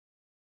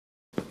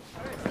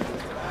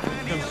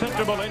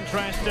considerable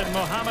interest in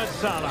Mohamed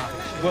Salah.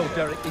 Well,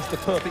 Derek, he's the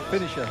perfect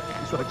finisher.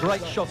 He's got a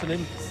great shot on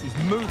him, his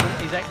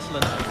movement is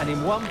excellent, and in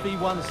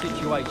 1v1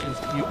 situations,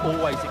 you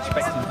always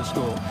expect him to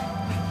score.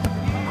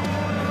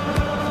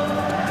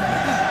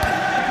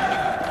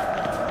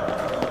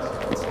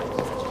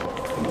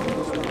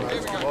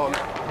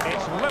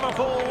 It's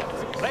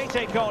Liverpool. They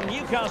take on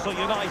Newcastle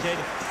United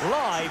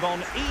live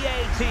on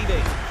EA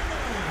TV.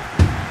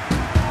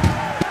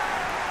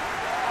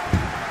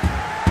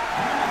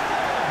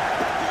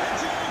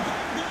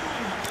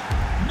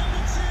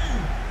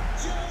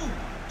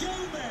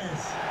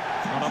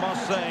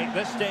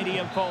 This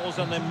stadium falls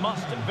in the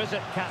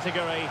must-visit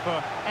category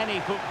for any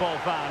football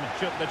fan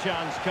should the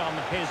chance come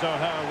his or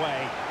her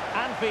way.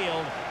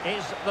 Anfield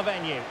is the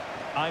venue.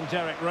 I'm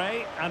Derek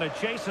Ray, and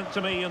adjacent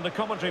to me in the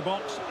commentary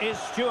box is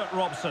Stuart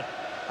Robson.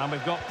 And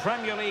we've got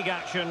Premier League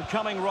action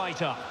coming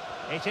right up.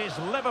 It is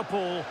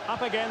Liverpool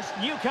up against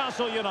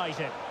Newcastle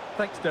United.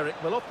 Thanks, Derek.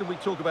 Well, often we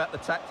talk about the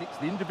tactics,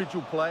 the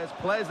individual players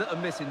that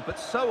are missing, but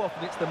so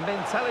often it's the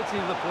mentality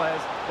of the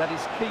players that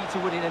is key to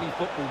winning any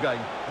football game.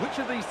 Which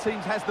of these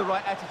teams has the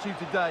right attitude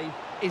today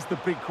is the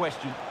big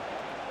question.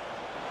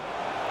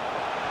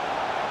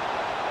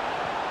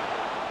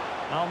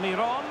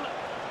 Almiron.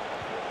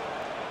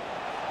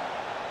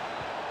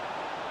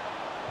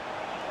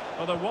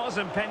 Well, there was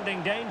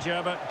impending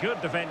danger, but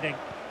good defending.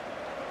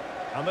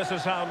 And this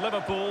is how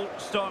Liverpool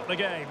start the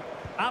game.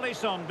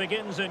 Alisson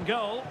begins in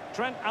goal.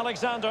 Trent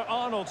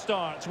Alexander-Arnold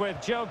starts with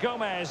Joe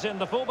Gomez in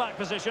the fullback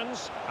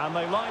positions. And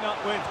they line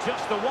up with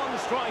just the one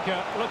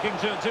striker looking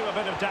to do a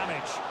bit of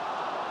damage.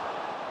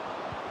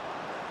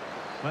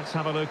 Let's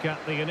have a look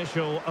at the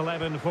initial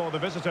 11 for the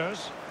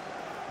visitors.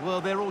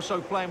 Well, they're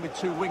also playing with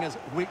two wingers,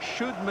 which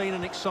should mean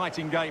an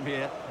exciting game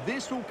here.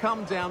 This will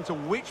come down to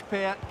which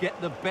pair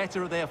get the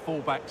better of their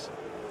fullbacks.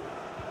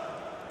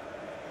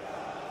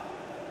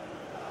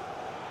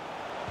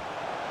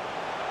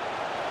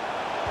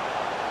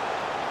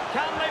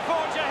 Can they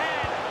forge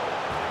ahead?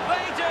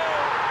 They do!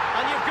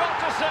 And you've got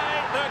to say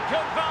they're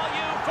good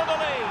value for the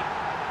lead.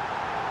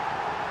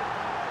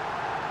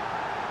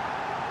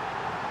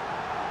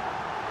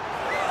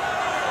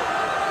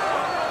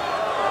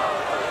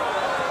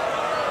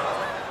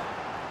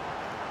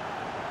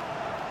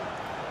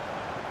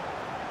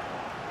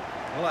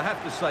 Well, I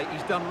have to say,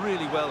 he's done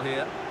really well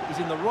here. He's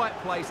in the right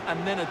place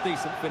and then a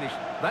decent finish.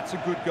 That's a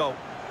good goal.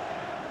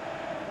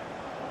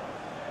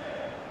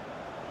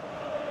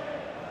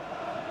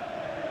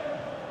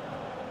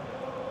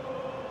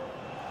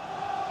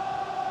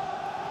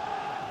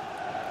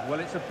 Well,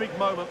 it's a big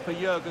moment for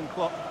Jurgen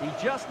Klopp. He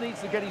just needs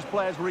to get his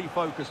players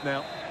refocused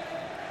now.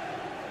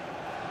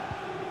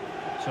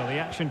 So the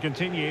action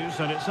continues,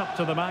 and it's up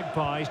to the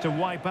Magpies to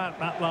wipe out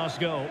that last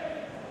goal.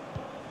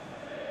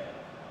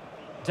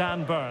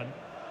 Dan Burn.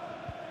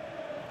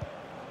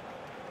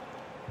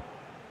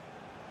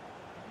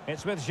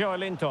 It's with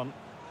Joelinton.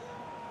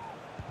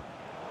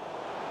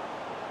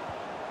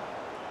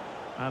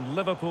 And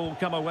Liverpool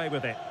come away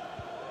with it.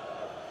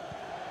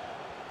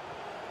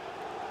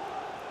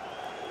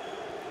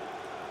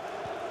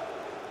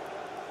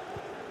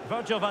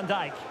 Virgil van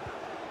Dijk.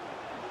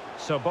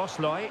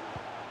 Szoboszlai.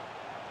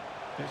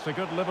 It's a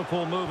good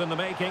Liverpool move in the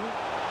making.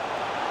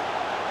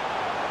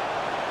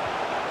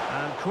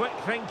 And quick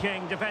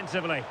thinking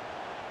defensively.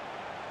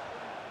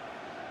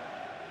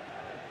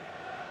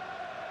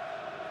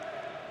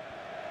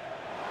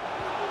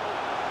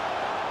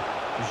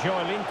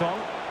 Joelinton.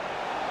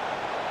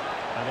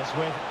 And it's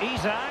with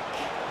Isak.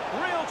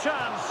 Real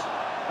chance.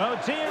 Oh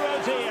dear,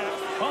 oh dear.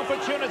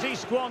 Opportunity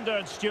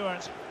squandered,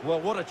 Stuart. Well,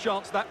 what a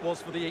chance that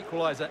was for the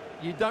equaliser.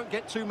 You don't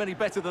get too many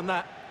better than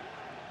that.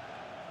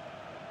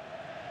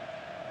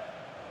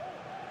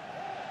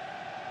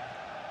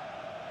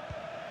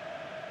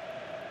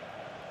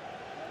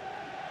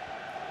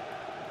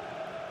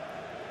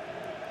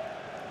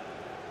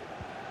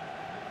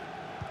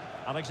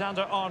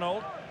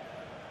 Alexander-Arnold.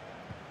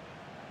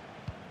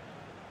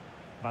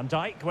 Van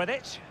Dijk with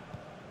it.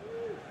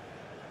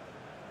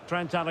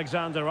 Trent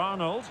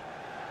Alexander-Arnold.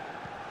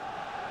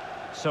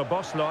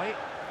 Szoboszlai.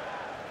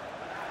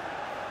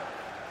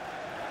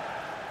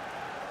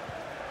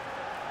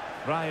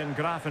 Ryan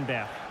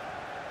Gravenberch.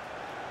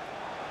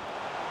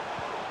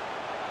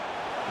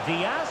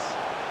 Diaz.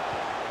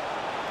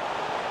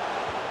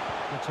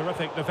 A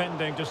terrific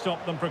defending to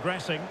stop them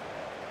progressing.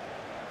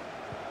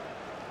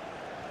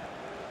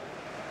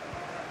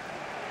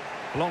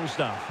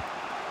 Longstaff.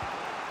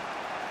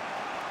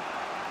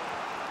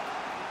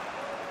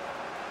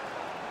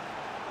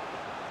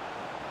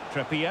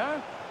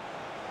 Trippier.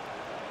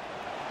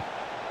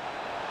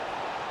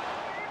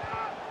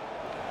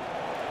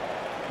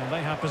 And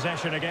they have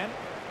possession again.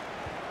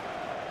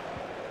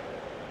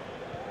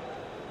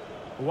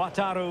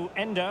 Wataru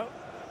Endo.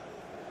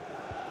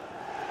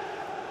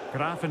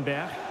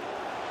 Gravenberch.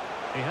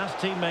 He has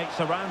teammates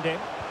around him,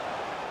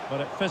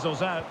 but it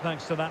fizzles out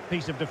thanks to that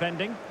piece of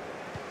defending.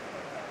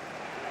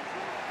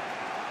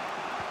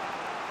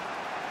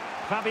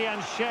 Fabian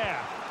Schär.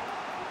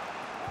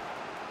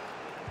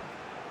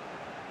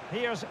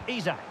 Here's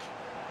Isak.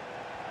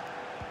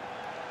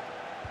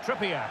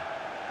 Trippier.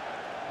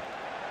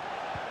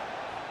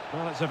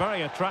 Well, it's a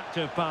very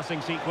attractive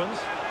passing sequence.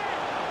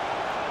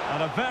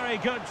 And a very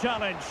good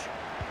challenge.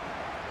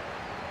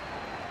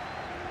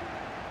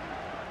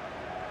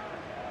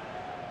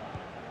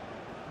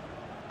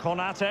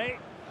 Konate.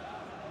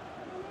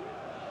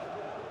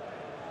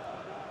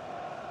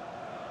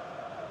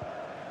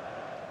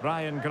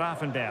 Ryan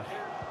Gravenberch.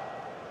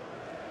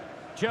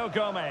 Joe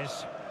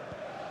Gomez.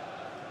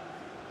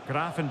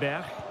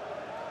 Gravenberch.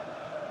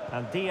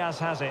 And Diaz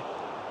has it.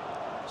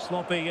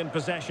 Sloppy in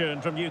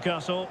possession from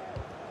Newcastle.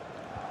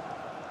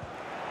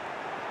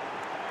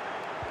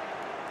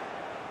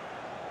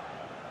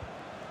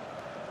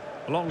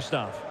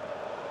 Longstaff.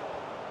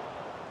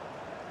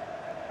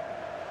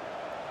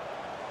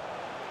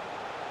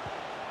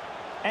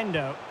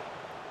 Endo.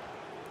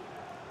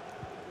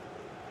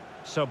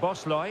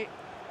 Szoboszlai.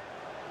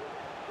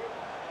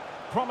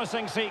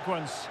 Promising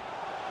sequence.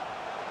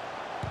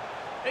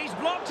 He's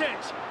blocked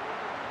it.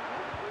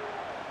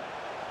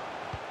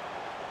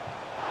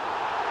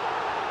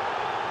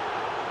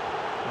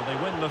 Well,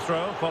 they win the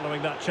throw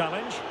following that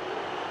challenge.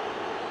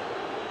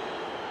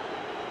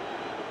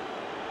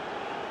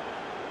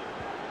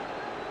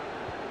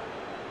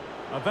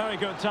 A very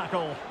good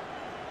tackle.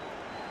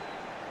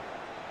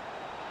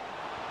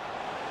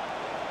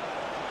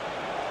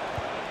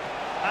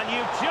 And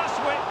you've just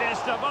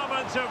witnessed a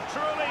moment of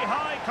truly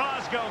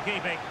high-class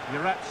goalkeeping.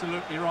 You're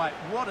absolutely right.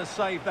 What a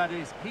save that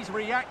is. He's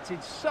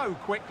reacted so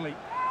quickly.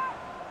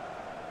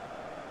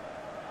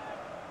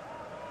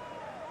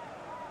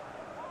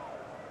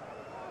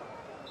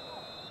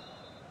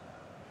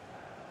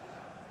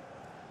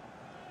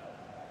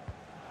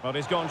 Well,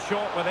 he's gone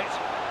short with it.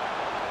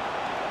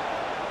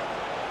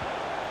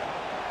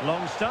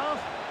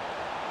 Longstaff.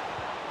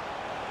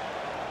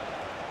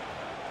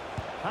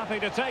 Happy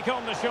to take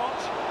on the shot.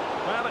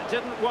 Well, it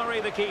didn't worry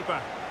the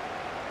keeper.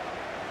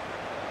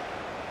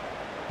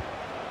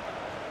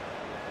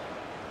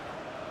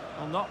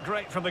 Well, not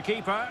great from the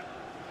keeper.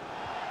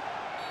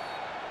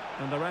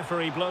 And the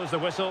referee blows the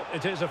whistle.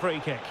 It is a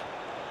free kick.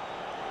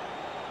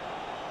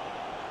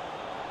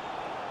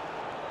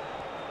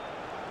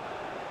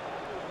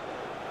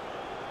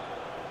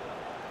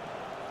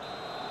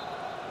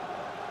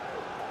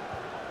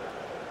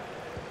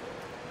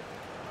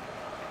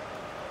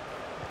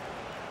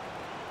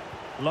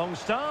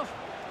 Longstaff.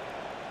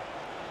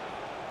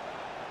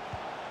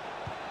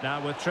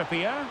 Now with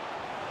Trippier.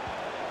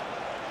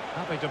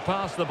 Happy to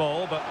pass the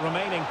ball, but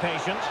remaining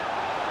patient.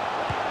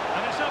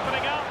 And it's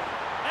opening up.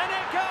 And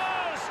it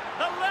goes!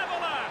 The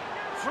leveller!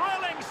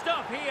 Thrilling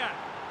stuff here.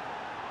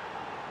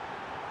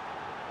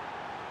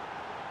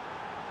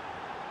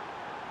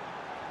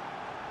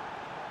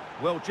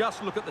 Well,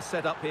 just look at the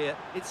setup here.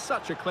 It's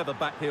such a clever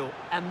backheel.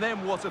 And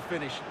then what a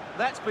finish.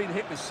 That's been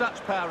hit with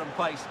such power and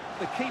pace.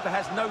 The keeper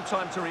has no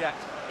time to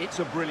react. It's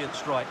a brilliant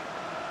strike.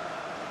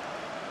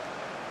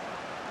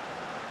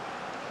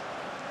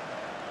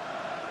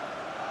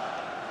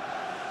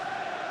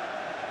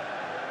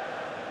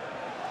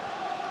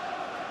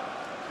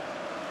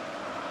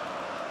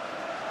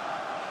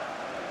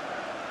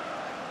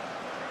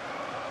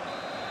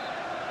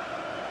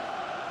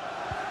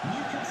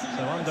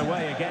 So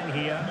underway again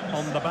here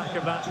on the back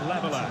of that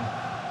leveller.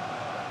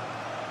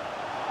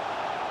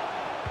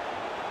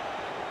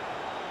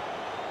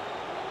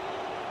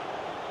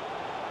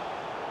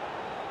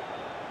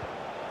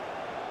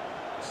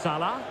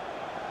 Salah.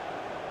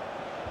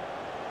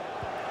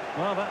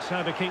 Well, that's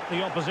how to keep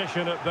the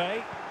opposition at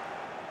bay.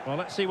 Well,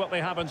 let's see what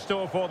they have in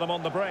store for them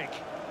on the break.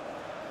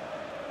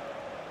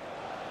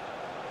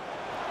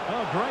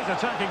 Oh, great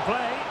attacking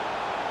play.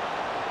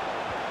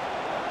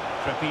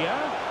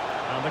 Trippier.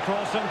 And the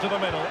cross into the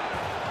middle.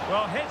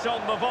 Well, hit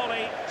on the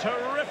volley.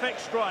 Terrific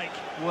strike.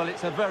 Well,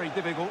 it's a very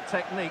difficult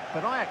technique,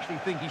 but I actually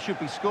think he should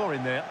be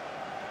scoring there.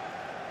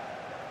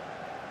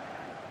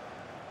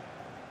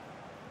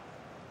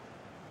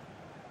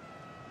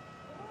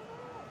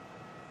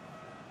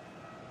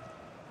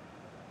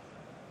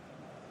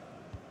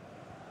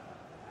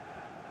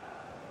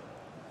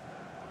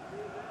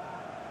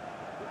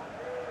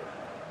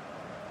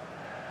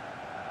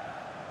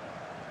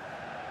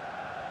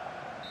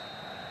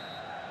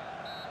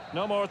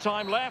 No more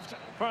time left.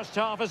 First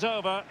half is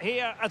over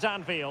here at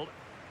Anfield.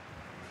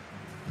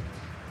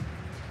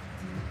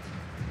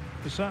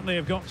 You certainly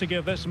have got to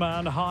give this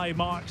man high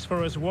marks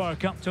for his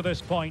work up to this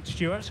point,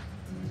 Stuart.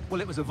 Well,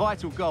 it was a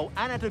vital goal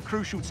and at a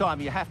crucial time,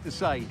 you have to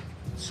say.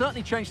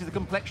 Certainly changes the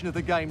complexion of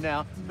the game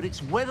now, but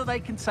it's whether they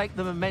can take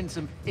the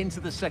momentum into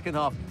the second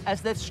half,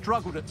 as they've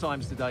struggled at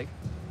times today.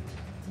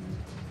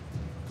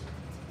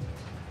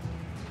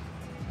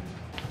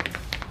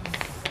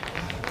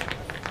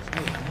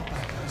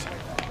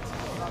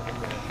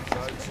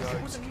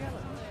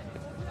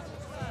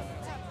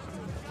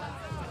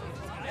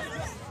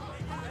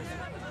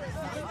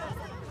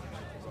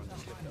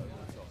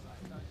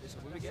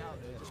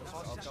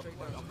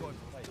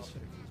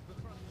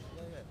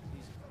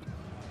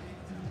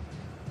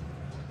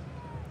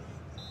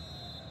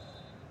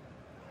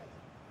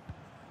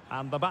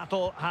 And the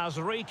battle has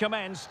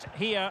recommenced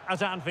here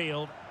at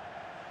Anfield.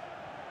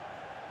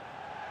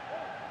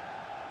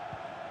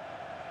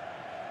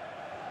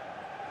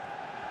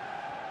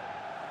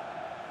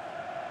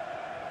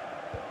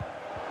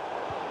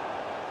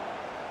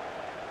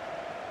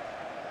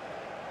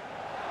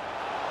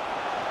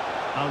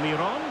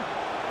 Almiron.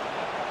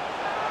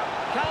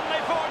 Can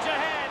they forge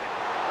ahead?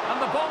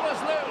 And the ball is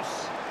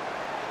loose.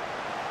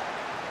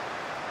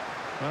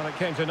 Well, it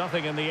came to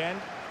nothing in the end.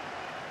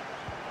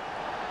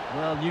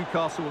 Well,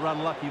 Newcastle were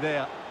unlucky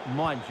there.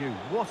 Mind you,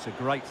 what a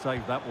great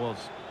save that was.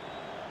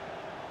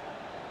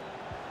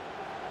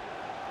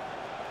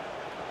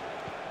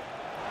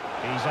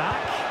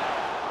 Isak.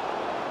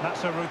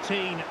 That's a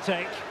routine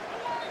take.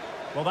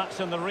 Well, that's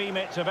in the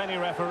remit of any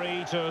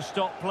referee to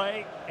stop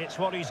play. It's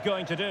what he's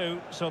going to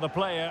do, so the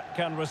player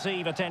can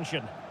receive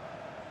attention.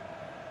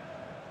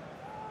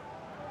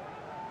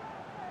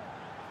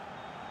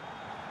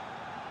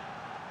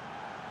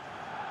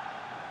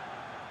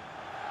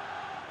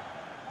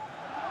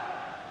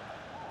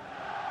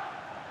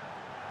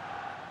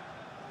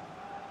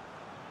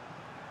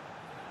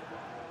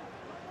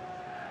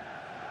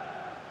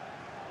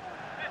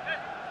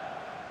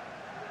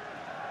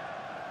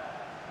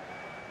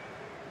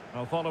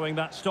 Well, following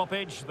that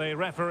stoppage, the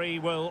referee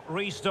will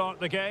restart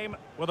the game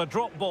with a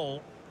drop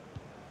ball.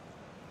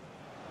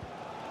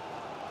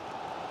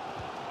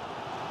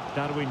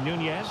 Darwin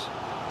Nunez.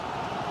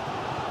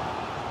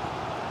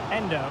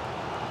 Endo.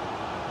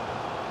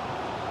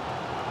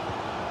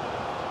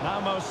 Now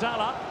Mo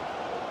Salah.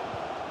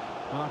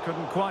 Well,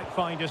 couldn't quite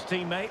find his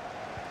teammate.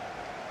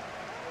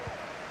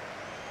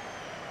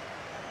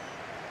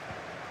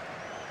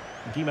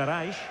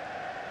 Guimaraes.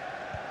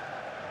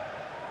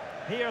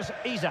 Here's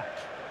Isak.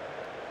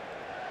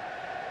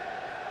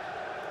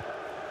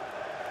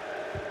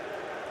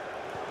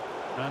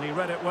 And he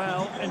read it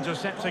well,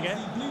 intercepting it.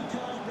 Blue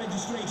card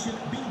registration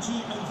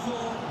BG04DOM.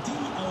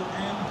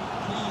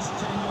 Please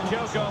turn your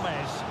Joe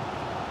Gomez.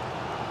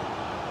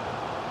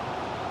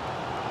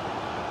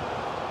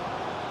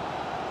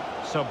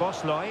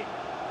 Szoboszlai.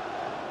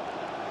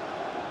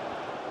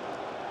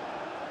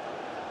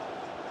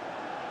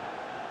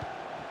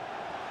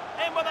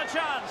 In with a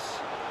chance.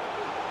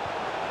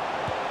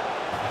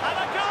 And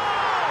a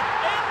goal!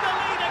 In the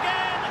lead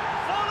again,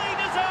 fully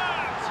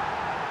deserved.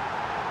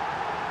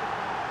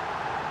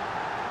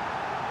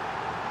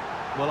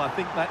 Well, I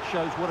think that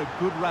shows what a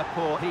good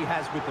rapport he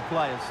has with the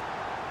players.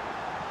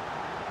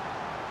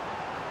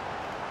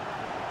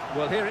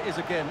 Well, here it is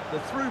again. The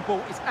through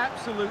ball is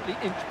absolutely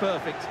inch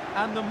perfect,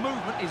 and the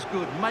movement is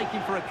good,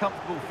 making for a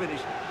comfortable finish.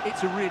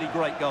 It's a really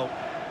great goal.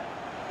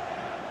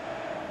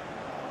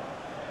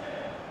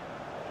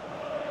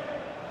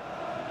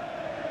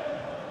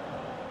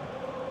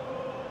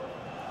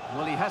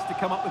 Well, he has to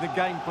come up with a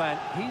game plan.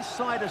 His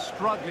side are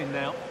struggling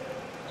now.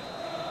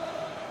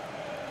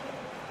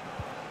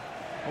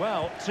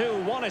 Well,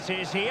 2-1 it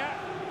is here.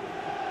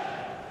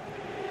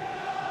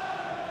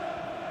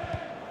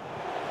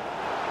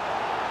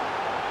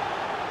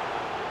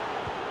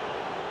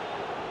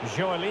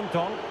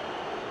 Joelinton.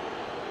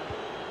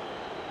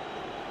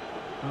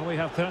 Well, we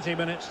have 30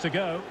 minutes to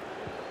go.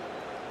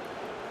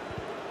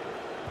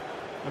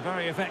 A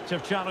very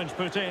effective challenge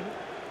put in.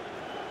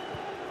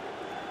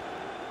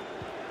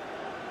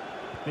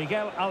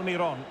 Miguel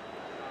Almiron.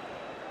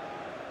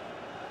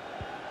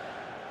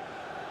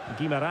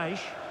 Guimaraes.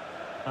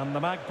 And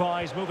the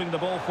Magpies moving the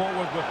ball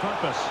forward with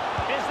purpose.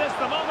 Is this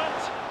the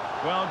moment?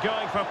 Well,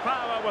 going for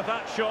power with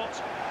that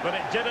shot, but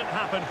it didn't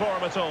happen for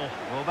him at all.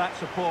 Well,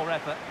 that's a poor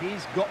effort.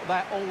 He's got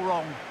that all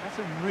wrong. That's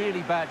a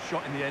really bad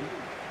shot in the end.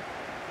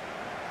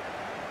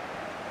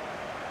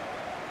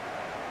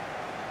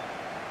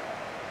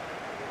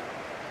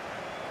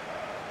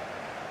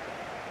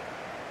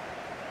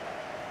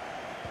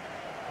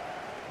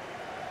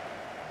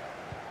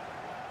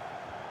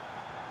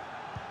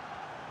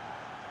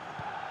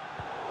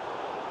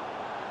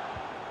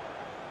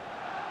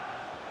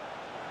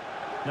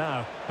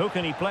 Now, who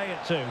can he play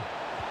it to?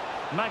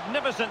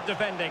 Magnificent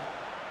defending.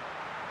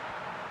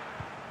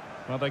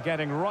 Well, they're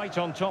getting right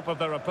on top of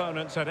their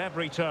opponents at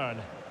every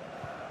turn.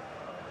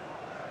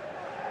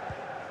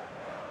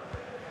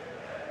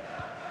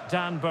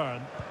 Dan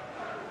Burn.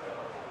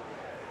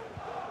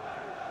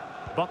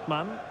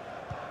 Botman.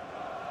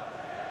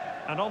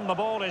 And on the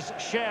ball is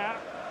Cher.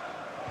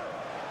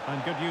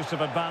 And good use of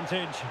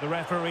advantage. The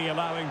referee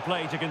allowing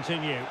play to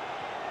continue.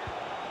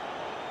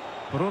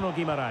 Bruno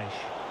Guimaraes.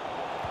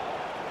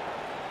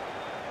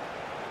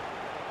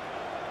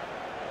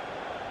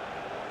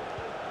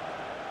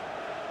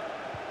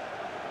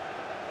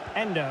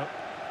 Endo.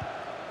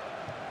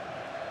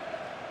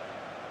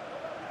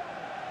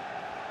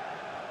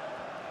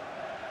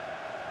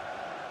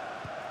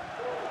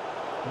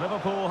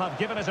 Liverpool have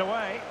given it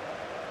away.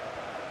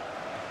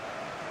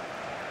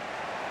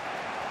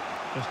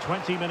 Just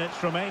 20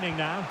 minutes remaining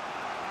now.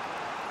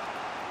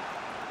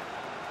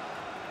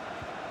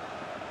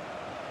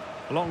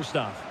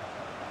 Longstaff.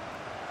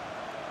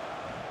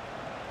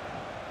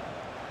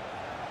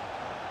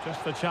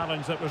 Just the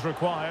challenge that was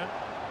required.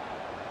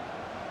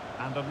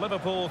 And a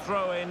Liverpool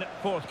throw-in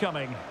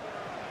forthcoming.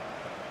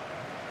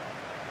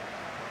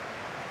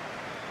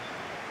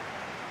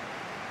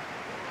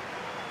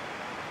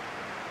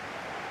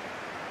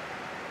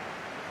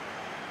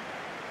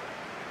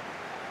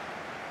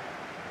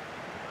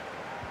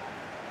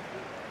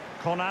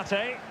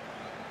 Konate.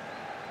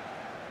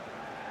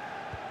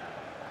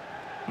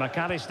 Mac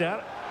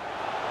Allister.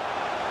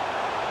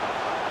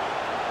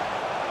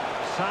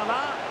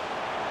 Salah.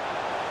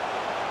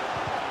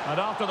 And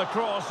after the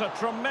cross, a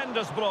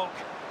tremendous block.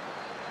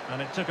 And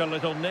it took a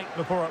little nick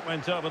before it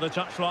went over the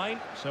touchline.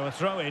 So a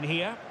throw in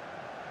here.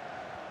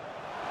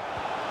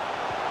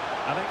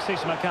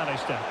 Alexis Mac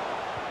Allister.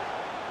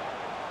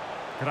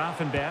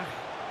 Gravenberch.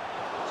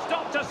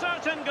 Stopped a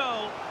certain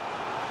goal.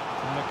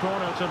 And the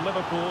corner to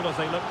Liverpool as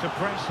they look to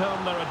press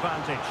home their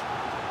advantage.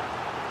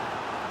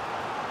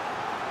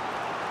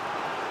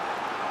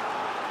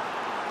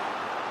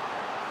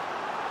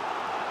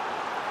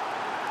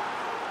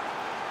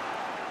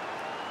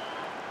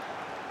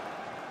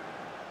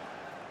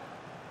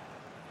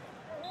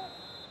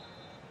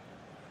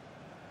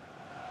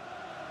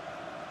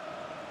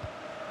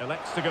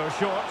 Elects to go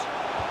short.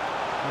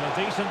 And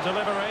a decent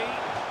delivery.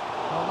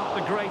 Well, not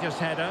the greatest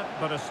header,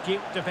 but astute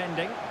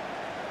defending.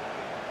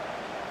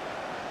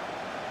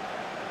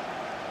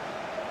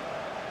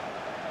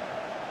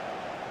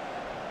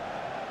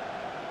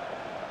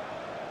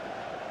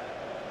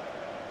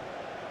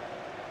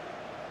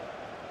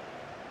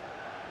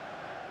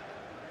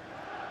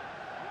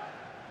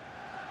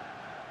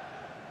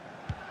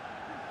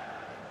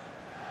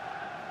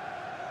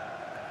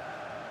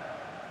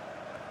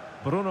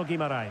 Bruno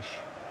Guimaraes.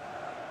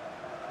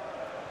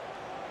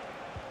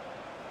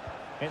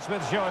 It's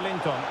with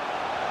Joelinton.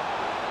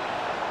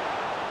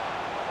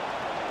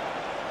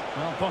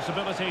 Well,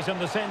 possibilities in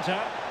the centre.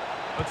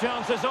 The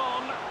chance is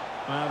on.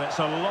 Well, it's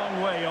a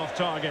long way off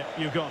target,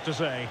 you've got to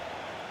say.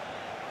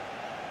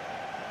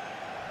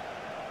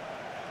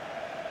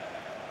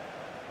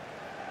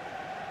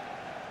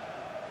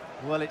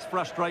 Well, it's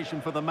frustration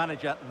for the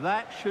manager.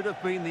 That should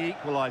have been the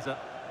equaliser.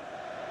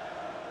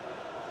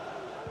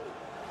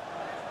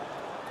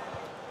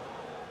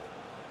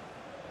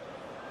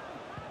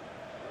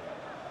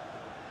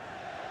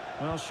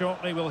 Well,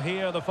 shortly we'll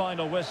hear the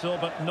final whistle,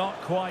 but not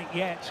quite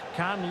yet.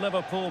 Can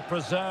Liverpool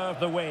preserve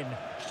the win?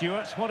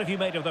 Stuart, what have you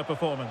made of their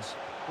performance?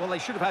 Well, they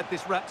should have had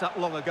this wrapped up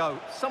long ago.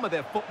 Some of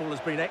their football has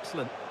been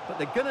excellent, but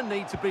they're going to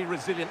need to be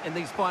resilient in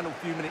these final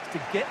few minutes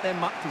to get their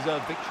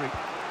much-deserved victory.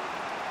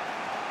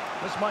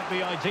 This might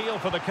be ideal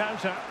for the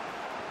counter.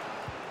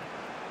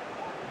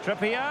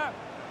 Trippier.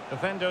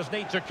 Defenders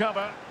need to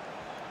cover.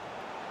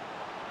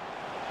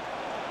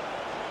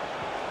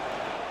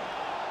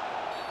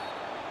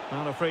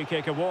 And a free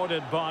kick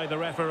awarded by the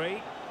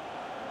referee.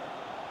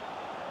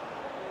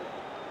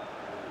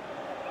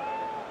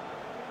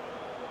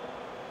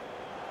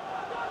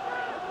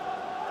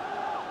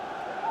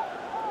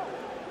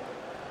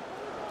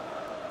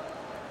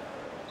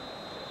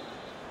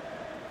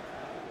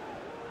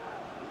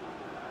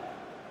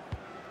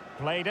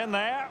 Played in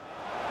there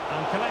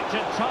and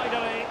collected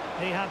tidily.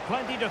 He had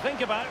plenty to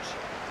think about.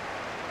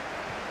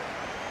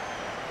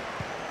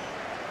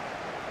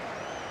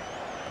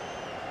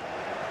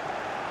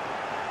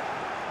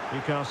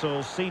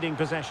 Newcastle ceding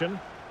possession.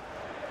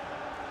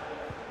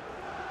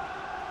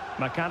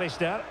 Mac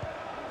Allister.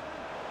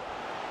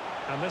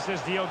 And this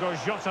is Diogo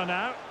Jota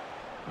now.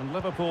 And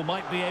Liverpool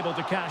might be able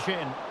to cash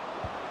in.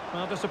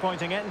 Well,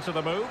 disappointing end to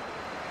the move.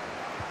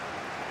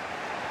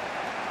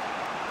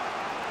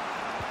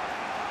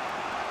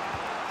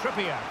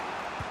 Trippier.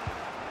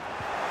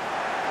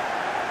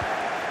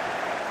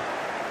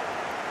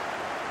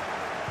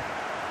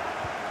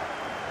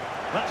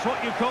 That's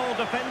what you call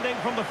defending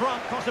from the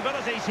front.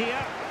 Possibilities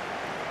here.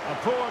 A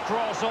poor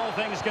cross, all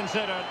things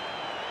considered.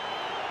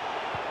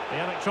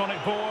 The electronic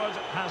board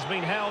has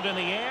been held in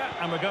the air,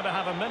 and we're going to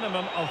have a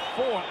minimum of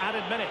 4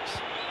 added minutes.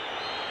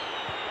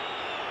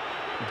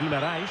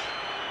 Guimaraes.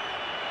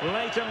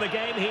 Late in the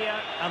game here,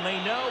 and they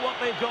know what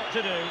they've got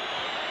to do.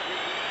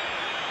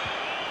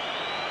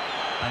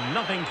 And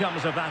nothing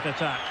comes of that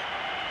attack.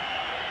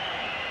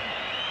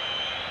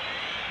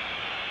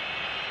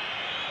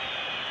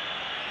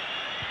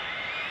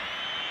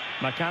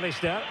 Mac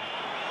Allister.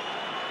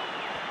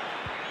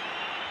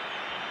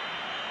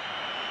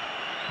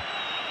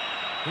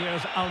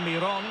 Here's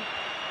Almiron.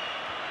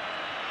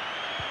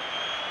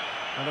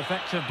 An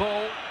effective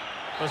ball.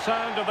 The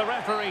sound of the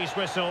referee's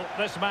whistle.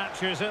 This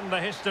match is in the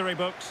history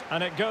books,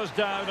 and it goes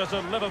down as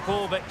a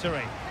Liverpool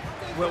victory.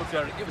 Well,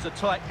 Derek, it was a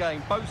tight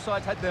game. Both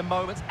sides had their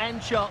moments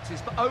and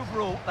chances, but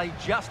overall, they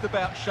just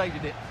about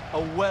shaded it. A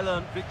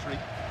well-earned victory.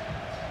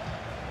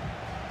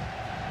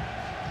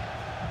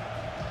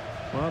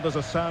 Well, there's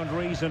a sound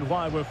reason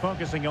why we're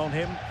focusing on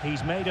him.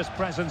 He's made his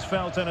presence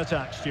felt in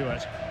attack,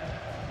 Stuart.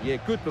 Yeah,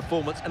 good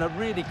performance and a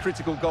really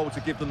critical goal to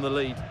give them the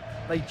lead.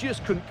 They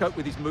just couldn't cope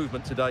with his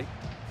movement today.